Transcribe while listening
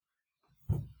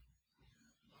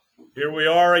Here we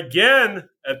are again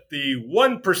at the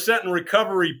 1% in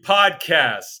Recovery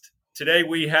podcast. Today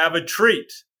we have a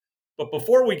treat. But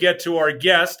before we get to our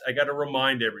guest, I got to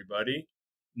remind everybody,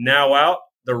 now out,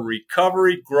 the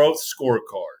Recovery Growth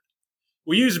Scorecard.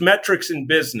 We use metrics in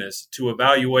business to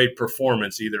evaluate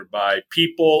performance either by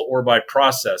people or by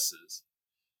processes.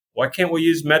 Why can't we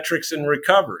use metrics in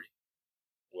recovery?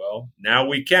 Well, now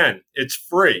we can. It's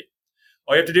free.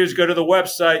 All you have to do is go to the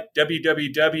website,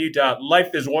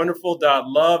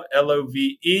 www.lifeiswonderful.love,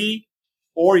 L-O-V-E,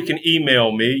 or you can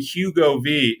email me,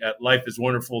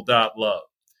 hugov@lifeiswonderful.love.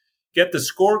 Get the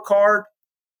scorecard.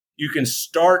 You can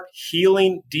start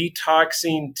healing,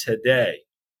 detoxing today,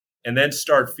 and then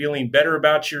start feeling better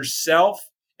about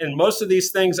yourself. And most of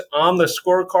these things on the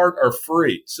scorecard are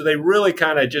free, so they really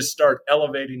kind of just start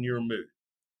elevating your mood.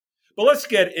 But let's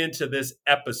get into this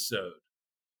episode.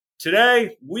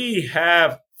 Today, we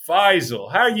have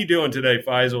Faisal. How are you doing today,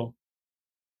 Faisal?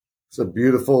 It's a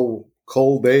beautiful,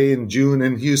 cold day in June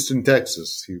in Houston,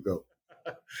 Texas, Hugo.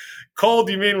 Cold,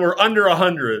 you mean we're under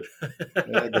 100?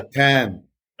 The tan,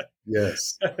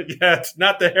 yes. Yeah, it's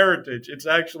not the heritage. It's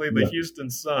actually the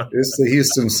Houston sun. It's the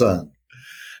Houston sun.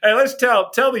 Hey, let's tell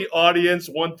the audience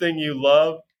one thing you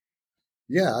love.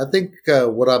 Yeah, I think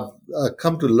what I've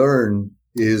come to learn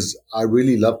is I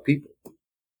really love people.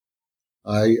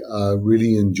 I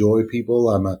really enjoy people.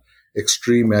 I'm an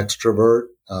extreme extrovert,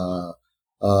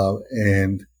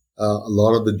 and a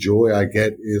lot of the joy I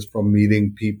get is from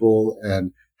meeting people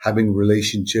and having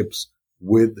relationships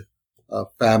with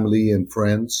family and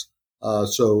friends.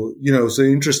 So it's an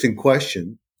interesting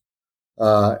question.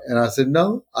 And I said,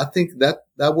 no, I think that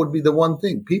would be the one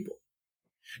thing, people.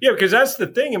 Yeah, because that's the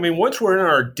thing. I mean, once we're in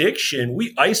our addiction,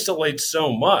 we isolate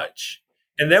so much.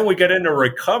 And then we get into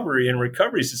recovery, and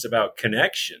recovery is just about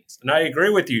connections. And I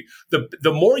agree with you.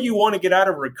 The more you want to get out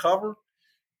of recovery,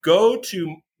 go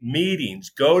to meetings,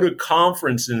 go to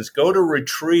conferences, go to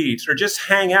retreats, or just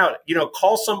hang out.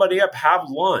 Call somebody up, have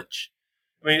lunch.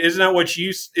 I mean, isn't that what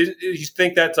you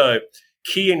think that's a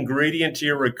key ingredient to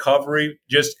your recovery?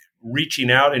 Just reaching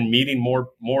out and meeting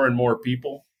more and more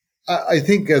people. I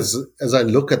think as I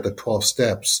look at the 12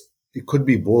 steps, it could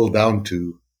be boiled down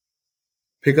to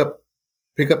pick up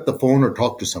the phone or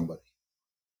talk to somebody.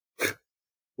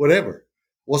 Whatever.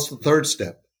 What's the third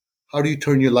step? How do you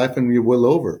turn your life and your will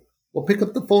over? Well, pick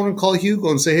up the phone and call Hugo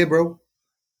and say, hey, bro,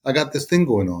 I got this thing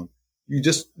going on. You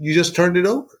just turned it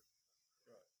over.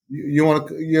 You want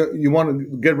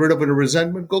to get rid of a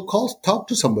resentment? Go talk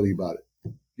to somebody about it.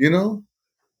 You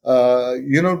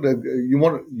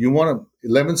want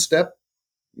 11th step?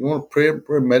 You want to pray,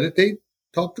 meditate?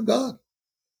 Talk to God,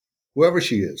 whoever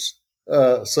she is.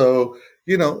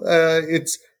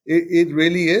 It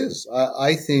really is.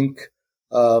 I think,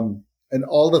 and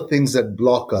all the things that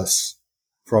block us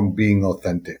from being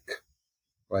authentic,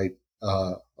 right?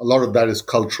 A lot of that is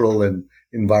cultural and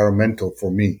environmental for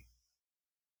me.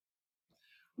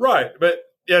 Right.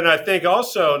 And I think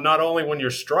also not only when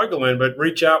you're struggling, but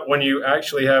reach out when you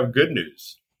actually have good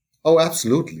news. Oh,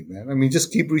 absolutely, man. I mean,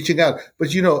 just keep reaching out.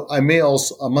 But, I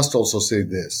must also say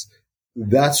this.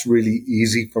 That's really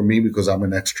easy for me because I'm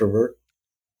an extrovert.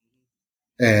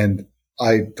 And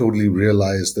I totally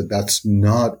realize that that's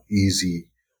not easy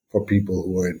for people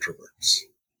who are introverts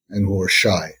and who are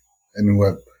shy and who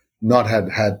have not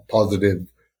had positive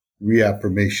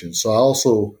reaffirmation. So I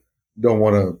also don't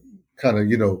want to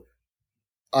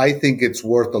I think it's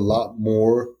worth a lot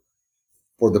more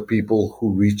for the people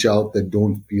who reach out that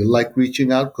don't feel like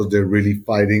reaching out because they're really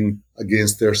fighting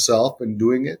against their self and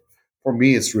doing it. For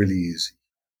me, it's really easy.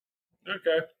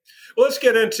 Okay. Well, let's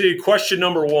get into question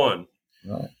number one.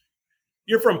 Right.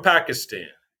 You're from Pakistan.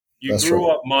 That's grew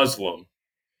right. up Muslim.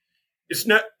 It's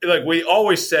not like we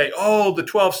always say, oh, the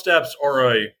 12 steps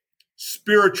are a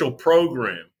spiritual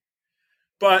program.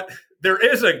 But there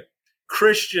is a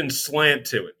Christian slant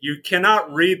to it. You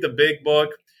cannot read the big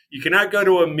book. You cannot go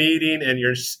to a meeting and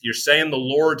you're saying the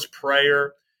Lord's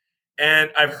Prayer. And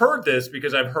I've heard this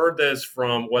because I've heard this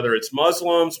from whether it's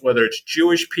Muslims, whether it's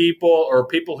Jewish people, or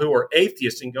people who are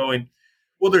atheists and going,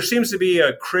 well, there seems to be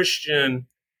a Christian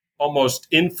almost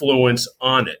influence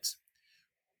on it.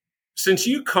 Since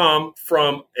you come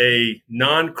from a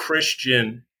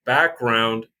non-Christian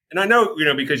background, and I know,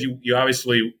 because you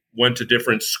obviously went to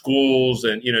different schools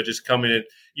and, just coming in,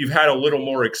 you've had a little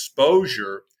more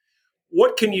exposure.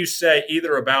 What can you say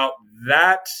either about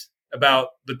that,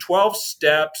 about the 12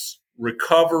 steps,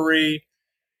 recovery,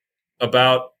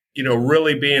 about,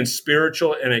 really being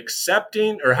spiritual and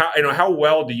accepting, or how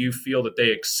well do you feel that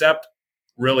they accept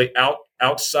really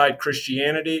outside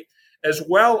Christianity, as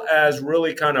well as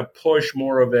really kind of push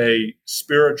more of a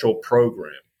spiritual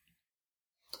program?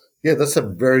 Yeah, that's a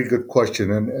very good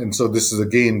question. And so this is,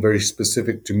 again, very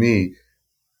specific to me.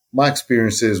 My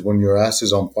experience is when your ass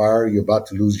is on fire, you're about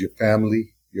to lose your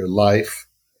family, your life,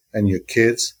 and your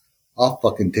kids. I'll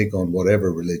fucking take on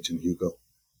whatever religion you go.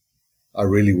 I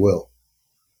really will.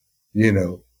 You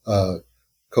know,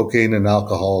 cocaine and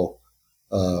alcohol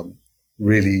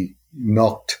really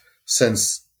knocked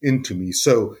sense into me.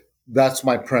 So that's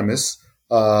my premise.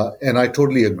 And I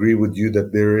totally agree with you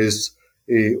that there is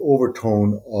a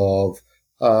overtone of,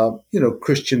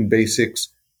 Christian basics.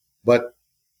 But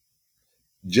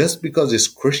just because it's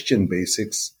Christian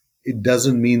basics, it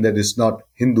doesn't mean that it's not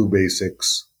Hindu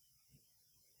basics.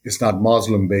 It's not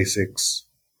Muslim basics.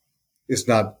 It's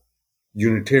not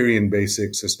Unitarian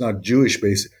basics. It's not Jewish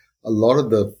basics.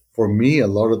 For me, a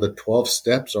lot of the 12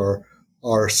 steps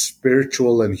are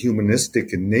spiritual and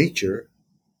humanistic in nature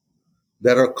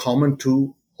that are common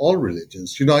to all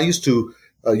religions. You know,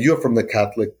 you're from the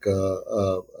Catholic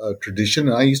tradition,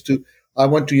 and I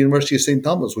went to University of St.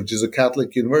 Thomas, which is a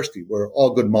Catholic university where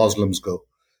all good Muslims go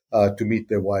to meet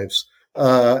their wives.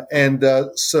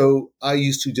 So I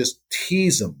used to just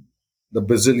tease them, the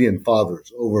Basilian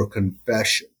fathers, over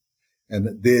confession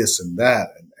and this and that.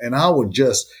 And I would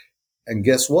and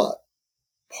guess what?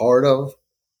 Part of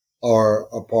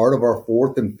a part of our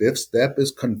fourth and fifth step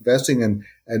is confessing.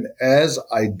 And as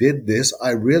I did this,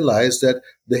 I realized that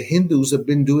the Hindus have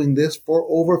been doing this for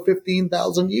over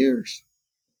 15,000 years.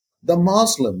 The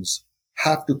Muslims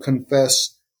have to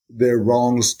confess their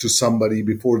wrongs to somebody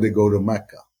before they go to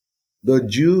Mecca. The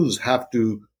Jews have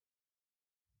to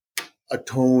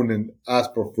atone and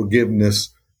ask for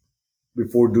forgiveness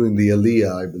before doing the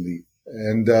Aliyah, I believe.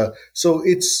 And so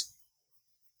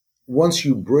once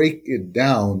you break it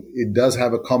down, it does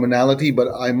have a commonality, but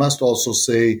I must also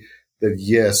say that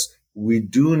yes, we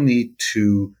do need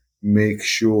to make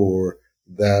sure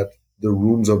that the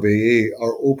rooms of AA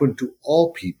are open to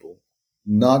all people,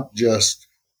 not just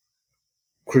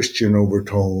Christian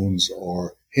overtones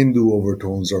or Hindu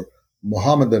overtones or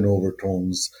Mohammedan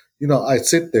overtones. You know, I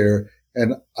sit there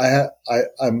and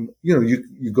I'm,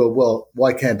 you go, well,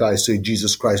 why can't I say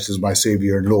Jesus Christ is my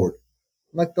Savior and Lord?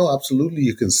 I'm like, no, absolutely,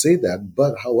 you can say that.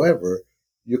 But however,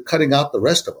 you're cutting out the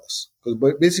rest of us.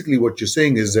 But basically what you're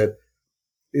saying is that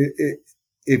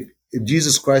if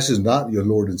Jesus Christ is not your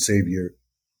Lord and Savior,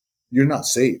 you're not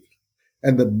saved.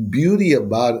 And the beauty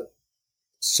about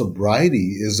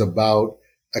sobriety is about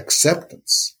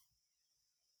acceptance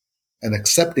and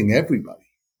accepting everybody,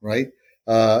 right?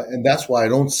 And that's why I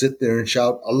don't sit there and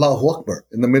shout Allahu Akbar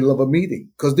in the middle of a meeting,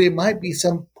 because there might be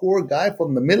some poor guy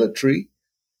from the military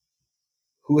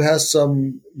who has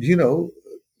some,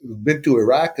 been to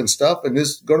Iraq and stuff and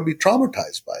is going to be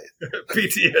traumatized by it.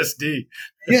 PTSD.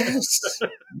 Yes.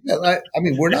 Yeah, I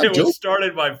mean, we're not joking. It joking. was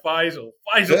started by Faisal.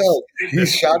 He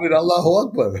shouted Allahu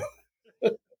Akbar.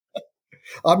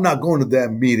 I'm not going to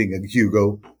that meeting at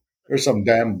Hugo. There's some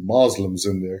damn Muslims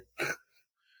in there.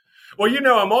 Well,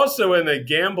 I'm also in the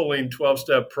gambling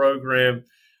 12-step program,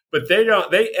 but they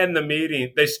end the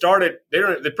meeting. They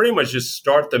pretty much just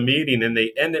start the meeting and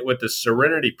they end it with the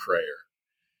serenity prayer,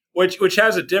 which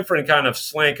has a different kind of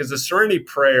slant because the serenity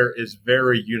prayer is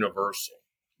very universal.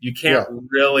 You can't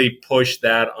really push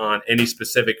that on any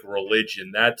specific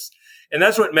religion. That's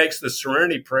what makes the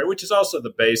serenity prayer, which is also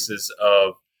the basis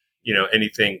of,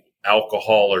 anything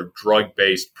alcohol or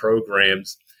drug-based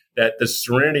programs, that the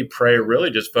serenity prayer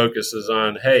really just focuses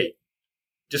on, hey,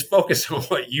 just focus on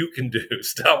what you can do.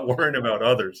 Stop worrying about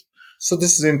others. So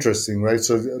this is interesting, right?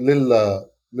 So a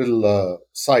little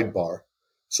sidebar.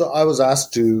 So I was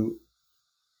asked to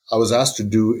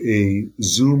do a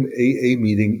Zoom AA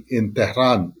meeting in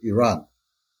Tehran, Iran,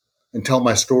 and tell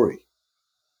my story.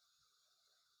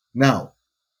 Now,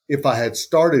 if I had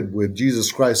started with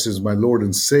Jesus Christ as my Lord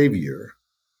and Savior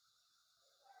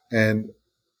and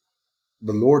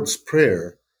the Lord's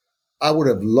Prayer, I would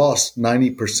have lost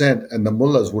 90% and the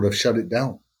mullahs would have shut it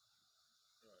down.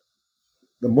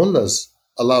 The mullahs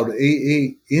allowed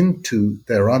AA into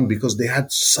Tehran because they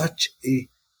had such a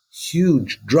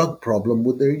huge drug problem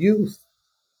with their youth.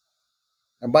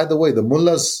 And by the way, the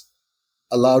mullahs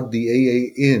allowed the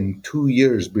AA in 2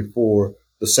 years before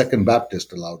the Second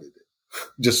Baptist allowed it.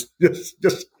 Just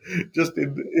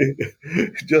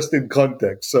in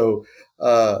context. So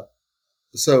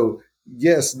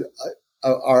yes,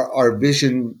 our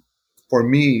vision, for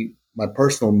me, my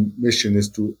personal mission is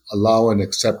to allow and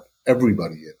accept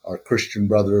everybody, our Christian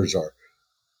brothers, our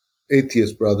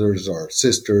atheist brothers, our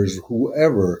sisters,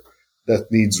 whoever that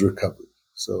needs recovery.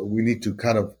 So we need to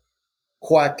kind of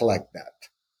quack like that,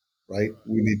 right?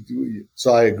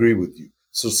 So I agree with you.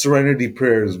 So serenity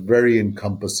prayer is very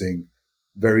encompassing,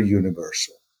 very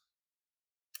universal.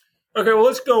 Okay, well,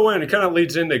 let's go in. It kind of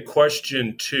leads into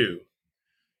question two.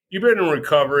 You've been in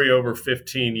recovery over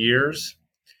 15 years.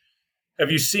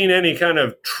 Have you seen any kind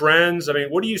of trends? I mean,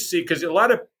 what do you see? Because a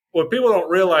lot of what people don't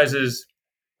realize is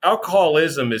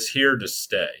alcoholism is here to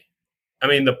stay. I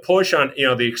mean, the push on,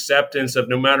 the acceptance of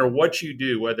no matter what you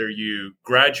do, whether you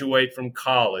graduate from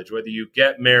college, whether you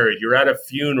get married, you're at a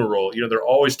funeral, they're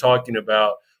always talking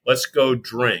about, let's go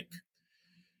drink.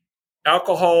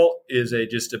 Alcohol is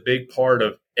just a big part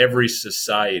of every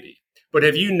society. But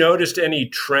have you noticed any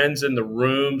trends in the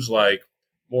rooms, like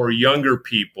more younger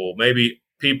people, maybe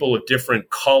people of different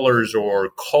colors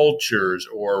or cultures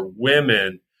or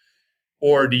women?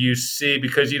 Or do you see,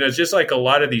 because, it's just like a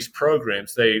lot of these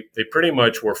programs, they pretty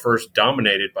much were first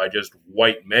dominated by just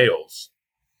white males.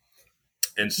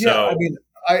 And Yeah, I so, mean,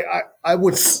 I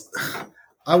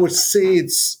would say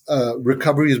it's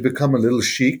recovery has become a little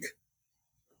chic,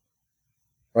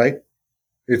 right?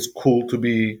 It's cool to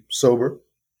be sober,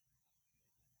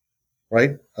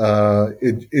 right?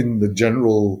 In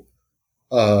the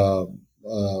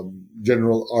uh,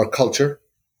 general our culture.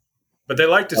 but they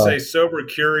like to Uh, say sober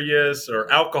curious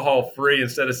or alcohol free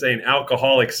instead of saying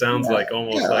alcoholic. Sounds yeah, like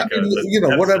almost yeah. I like mean, a death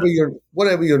sentence.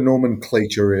 whatever your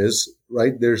nomenclature is,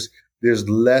 right? There's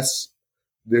less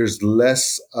there's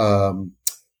less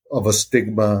of a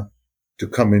stigma to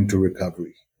come into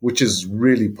recovery, which is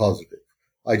really positive.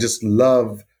 I just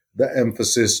love the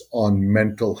emphasis on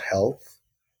mental health,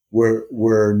 where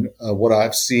what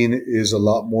I've seen is a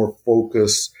lot more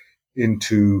focus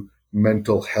into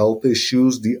mental health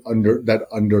issues that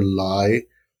underlie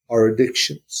our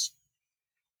addictions,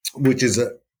 which is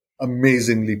an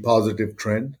amazingly positive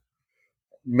trend.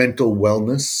 Mental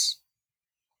wellness,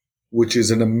 which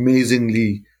is an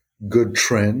amazingly good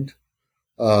trend.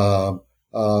 Uh,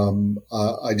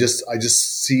 I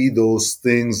just see those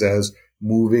things as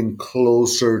moving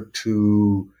closer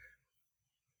to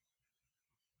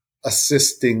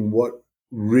assisting what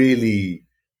really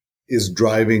is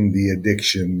driving the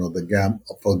addiction or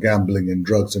for gambling and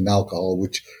drugs and alcohol,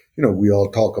 which we all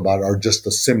talk about are just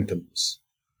the symptoms,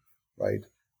 right?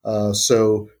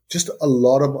 So just a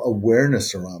lot of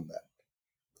awareness around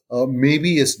that.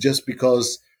 Maybe it's just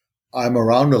because I'm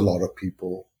around a lot of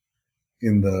people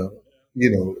in the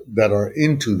that are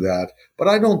into that, but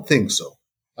I don't think so.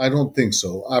 I don't think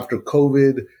so. After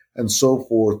COVID and so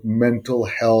forth, mental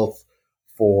health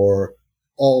for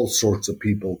all sorts of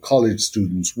people, college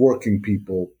students, working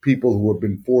people, people who have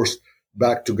been forced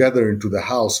back together into the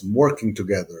house and working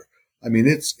together. I mean,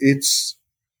 it's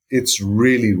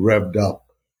really revved up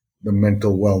the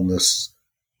mental wellness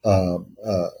uh,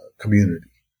 uh, community.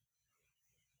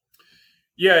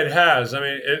 Yeah, it has. I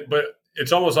mean, but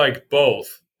it's almost like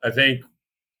both. I think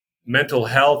mental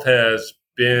health has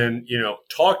been,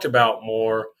 talked about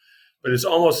more, but it's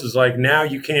almost as like now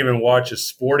you can't even watch a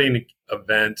sporting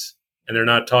event and they're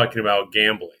not talking about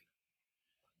gambling.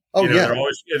 Oh They're yeah.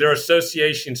 always they're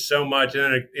associating so much,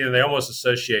 and then they almost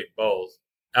associate both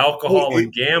Well, alcohol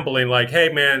and gambling. Like, hey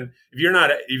man, if you're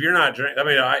not drinking, I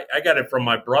mean, I got it from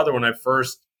my brother when I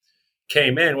first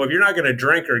came in. Well, if you're not going to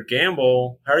drink or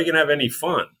gamble, how are you going to have any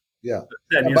fun? yeah.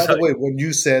 And And you're by the like, way, when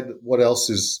you said what else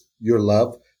is your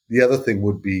love, the other thing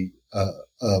would be uh,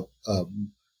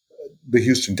 um, the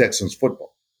Houston Texans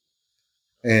football.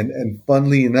 And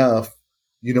funnily enough,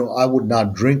 I would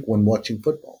not drink when watching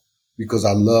football because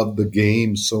I love the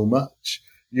game so much.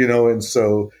 And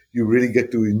so you really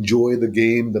get to enjoy the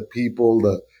game, the people,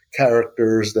 the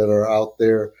characters that are out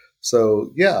there.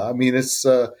 So yeah, I mean, it's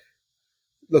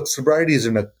look, sobriety is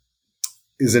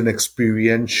an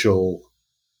experiential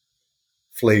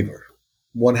flavor.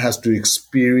 One has to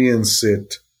experience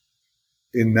it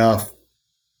enough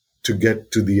to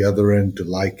get to the other end to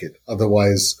like it.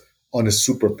 Otherwise, on a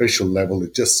superficial level,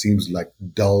 it just seems like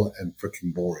dull and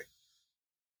freaking boring.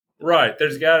 right,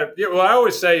 there's got to. Yeah, well, I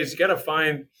always say is you got to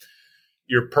find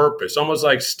your purpose, almost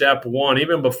like step one,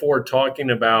 even before talking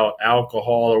about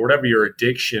alcohol or whatever your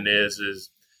addiction is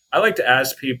I like to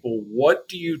ask people, what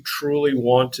do you truly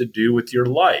want to do with your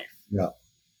life? Yeah,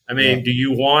 I yeah, mean, do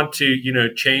you want to,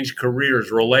 change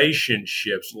careers,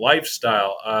 relationships,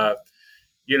 lifestyle?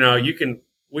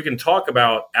 We can talk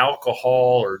about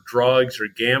alcohol or drugs or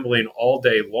gambling all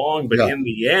day long, but yeah, in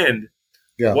the end,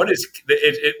 yeah, what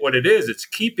it is, it's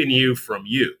keeping you from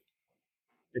you.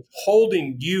 It's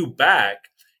holding you back.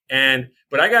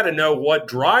 But I got to know what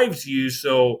drives you.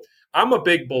 So I'm a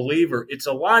big believer. It's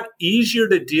a lot easier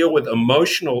to deal with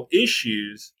emotional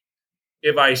issues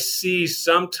if I see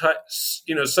some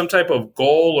type of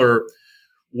goal or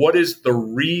what is the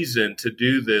reason to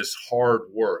do this hard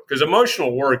work? Because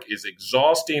emotional work is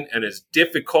exhausting and is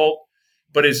difficult.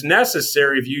 but it's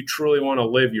necessary if you truly want to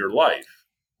live your life.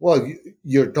 Well,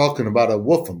 you're talking about a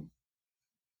woofum.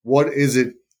 What is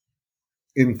it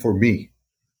in for me?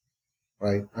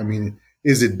 Right? I mean,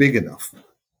 is it big enough?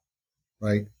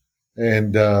 Right?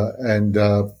 And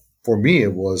for me,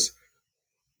 it was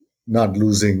not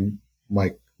losing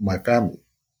my family.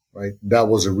 Right? That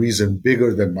was a reason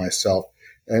bigger than myself.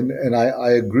 And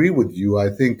I agree with you. I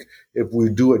think if we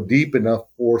do a deep enough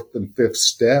fourth and fifth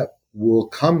step, we'll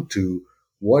come to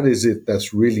what is it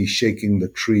that's really shaking the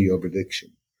tree of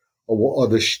addiction, or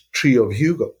the tree of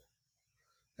Hugo.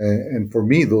 And for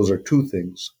me, those are two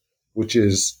things, which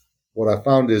is what I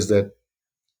found is that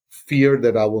fear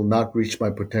that I will not reach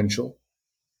my potential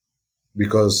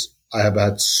because I have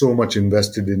had so much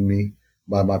invested in me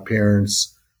by my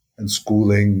parents and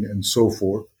schooling and so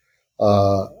forth.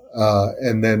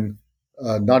 And then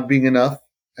not being enough,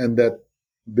 and that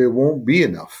there won't be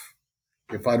enough.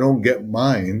 If I don't get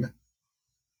mine,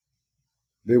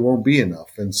 there won't be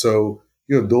enough. And so,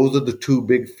 those are the two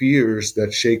big fears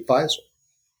that shake Faisal,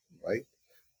 right?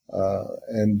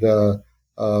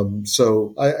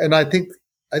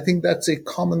 I think that's a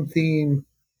common theme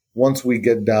once we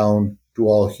get down to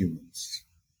all humans.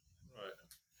 Right.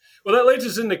 Well, that leads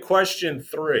us into question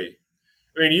 3.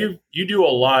 I mean, you do a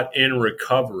lot in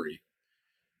recovery.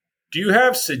 Do you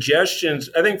have suggestions?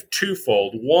 I think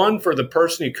twofold. One, for the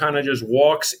person who kind of just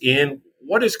walks in,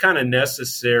 what is kind of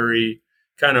necessary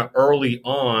kind of early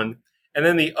on? And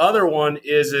then the other one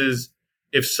is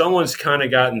if someone's kind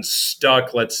of gotten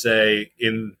stuck, let's say,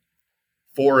 in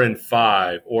 4 and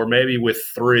 5, or maybe with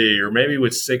 3, or maybe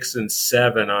with 6 and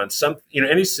 7 on some,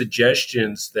 any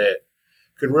suggestions that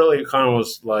could really kind of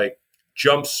like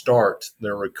jumpstart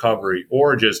their recovery,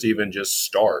 or just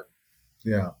start?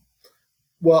 Yeah.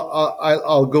 Well,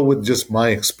 I'll go with just my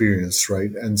experience, right?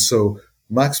 And so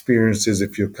my experience is,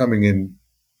 if you're coming in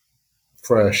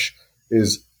fresh,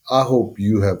 is I hope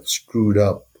you have screwed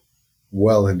up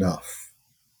well enough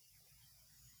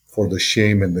for the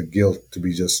shame and the guilt to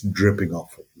be just dripping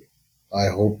off of you. I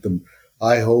hope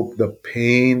the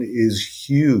pain is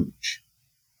huge.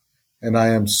 And I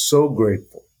am so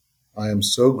grateful. I am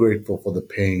so grateful for the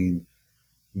pain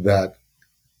that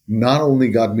not only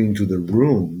got me into the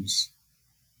rooms,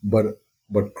 but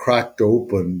cracked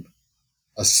open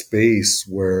a space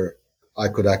where I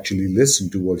could actually listen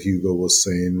to what Hugo was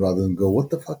saying rather than go, what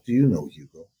the fuck do you know,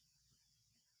 Hugo?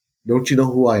 Don't you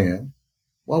know who I am?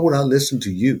 Why would I listen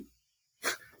to you?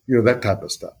 That type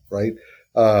of stuff, right?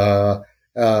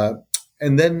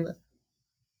 And then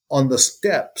on the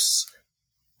steps,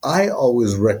 I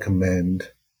always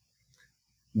recommend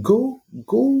go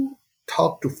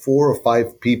talk to 4 or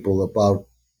 5 people about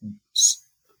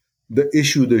the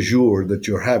issue du jour that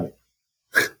you're having,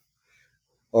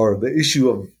 or the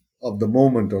issue of the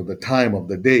moment, or the time of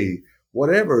the day,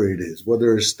 whatever it is,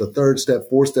 whether it's the 3rd step,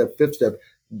 4th step, 5th step.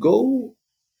 Go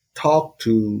talk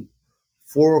to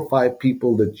 4 or 5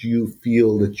 people that you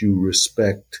feel that you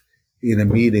respect in a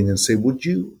meeting and say, would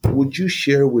you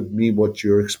share with me what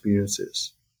your experience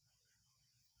is?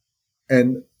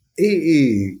 And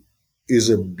AA is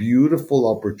a beautiful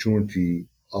opportunity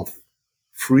of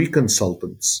free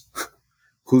consultants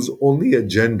whose only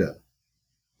agenda,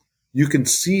 you can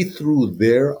see through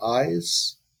their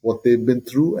eyes what they've been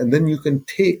through, and then you can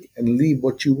take and leave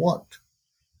what you want,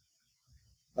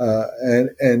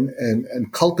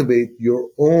 and cultivate your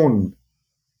own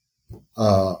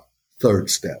 3rd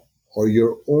step, or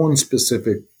your own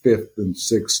specific 5th and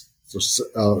 6th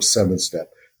or 7th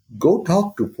step. Go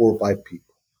talk to 4 or 5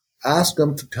 people. Ask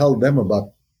them to tell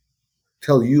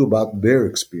you about their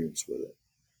experience with it.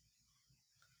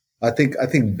 I think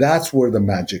that's where the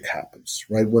magic happens,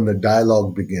 right? When the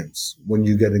dialogue begins, when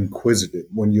you get inquisitive,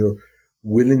 when you're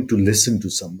willing to listen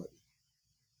to somebody,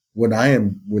 when I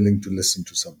am willing to listen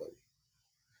to somebody.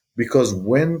 Because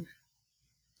when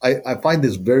I find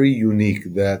this very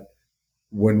unique, that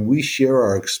when we share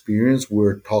our experience,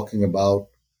 we're talking about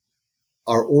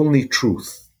our only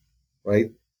truth,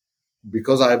 right?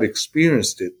 Because I've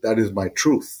experienced it, that is my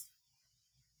truth.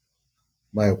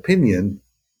 My opinion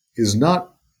is not,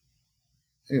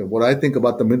 what I think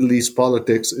about the Middle East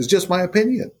politics is just my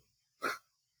opinion.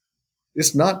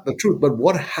 It's not the truth. But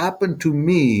what happened to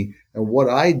me and what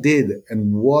I did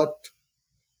and what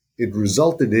it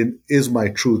resulted in is my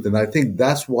truth. And I think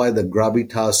that's why the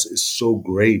gravitas is so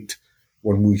great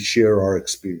when we share our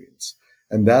experience.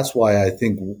 And that's why I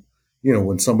think,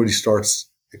 when somebody starts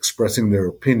expressing their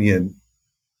opinion,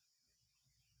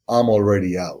 I'm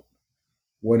already out.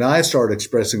 When I start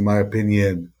expressing my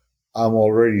opinion, I'm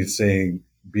already saying,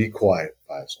 be quiet,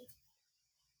 Faisal.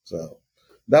 So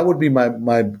that would be my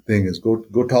thing, is go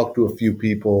talk to a few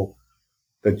people,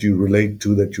 that you relate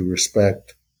to, that you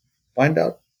respect. Find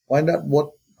out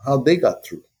how they got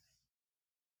through.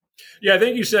 Yeah, I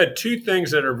think you said two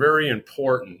things that are very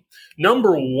important.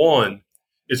 Number one,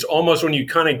 it's almost when you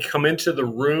kind of come into the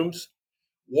rooms,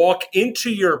 walk into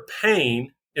your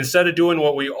pain instead of doing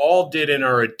what we all did in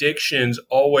our addictions,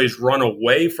 always run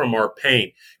away from our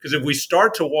pain. Because if we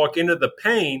start to walk into the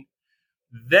pain,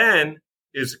 then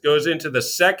it goes into the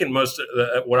second most,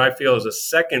 what I feel is a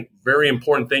second very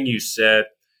important thing you said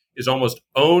is almost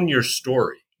own your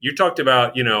story. You talked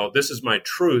about, this is my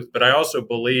truth, but I also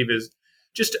believe is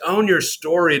just own your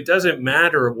story. It doesn't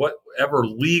matter whatever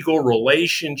legal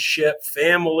relationship,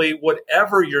 family,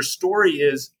 whatever your story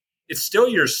is, it's still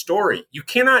your story. You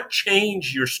cannot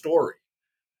change your story.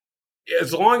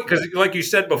 Because like you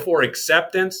said before,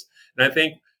 acceptance. And I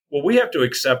think, we have to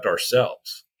accept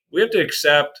ourselves. We have to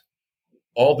accept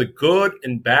all the good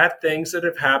and bad things that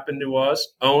have happened to us,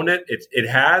 own it. It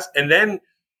has. And then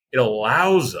it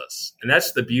allows us, and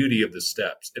that's the beauty of the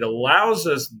steps. It allows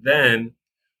us then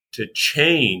to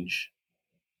change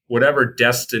whatever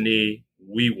destiny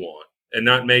we want and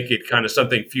not make it kind of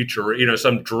something future,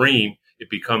 some dream. It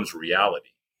becomes reality.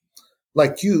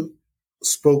 Like you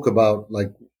spoke about,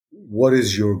 like, what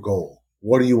is your goal?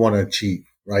 What do you want to achieve,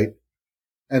 right?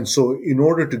 And so in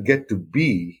order to get to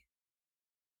B,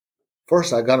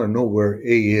 first I got to know where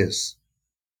A is.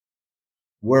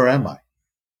 Where am I?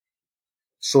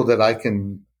 So that I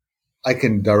can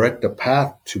direct a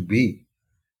path to B.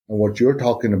 And what you're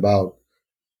talking about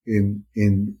in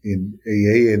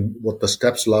AA and what the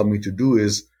steps allow me to do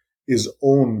is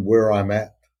own where I'm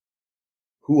at,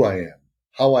 who I am,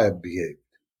 how I have behaved,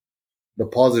 the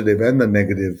positive and the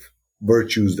negative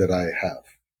virtues that I have.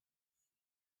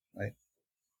 Right?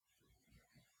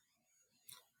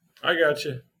 I got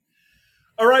you.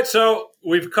 All right, so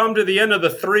we've come to the end of the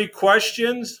 3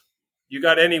 questions. You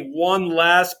got any one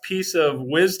last piece of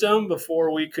wisdom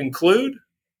before we conclude?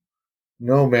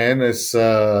 No, man. It's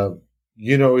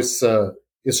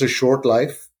it's a short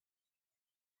life,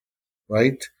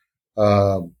 right?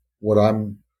 What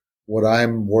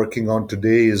I'm working on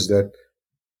today is that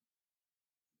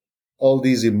all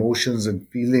these emotions and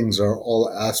feelings are all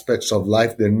aspects of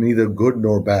life. They're neither good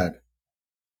nor bad.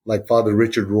 Like Father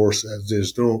Richard Rohr says,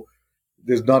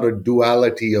 there's not a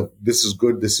duality of this is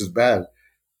good, this is bad.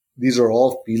 These are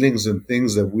all feelings and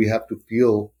things that we have to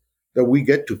feel, that we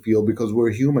get to feel because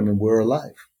we're human and we're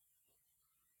alive.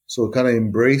 So kind of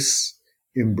embrace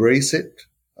it.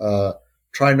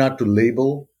 Try not to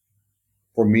label,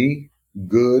 for me,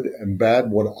 good and bad.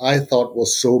 What I thought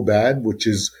was so bad, which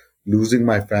is losing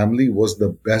my family, was the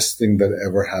best thing that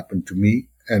ever happened to me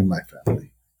and my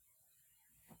family.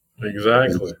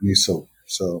 Exactly.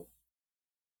 So.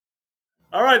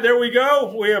 All right, there we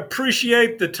go. We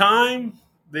appreciate the time,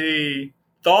 the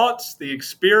thoughts, the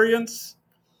experience.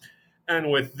 And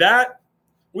with that,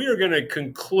 we are going to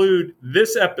conclude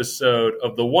this episode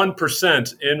of the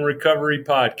 1% in Recovery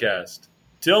podcast.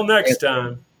 Till next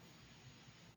time.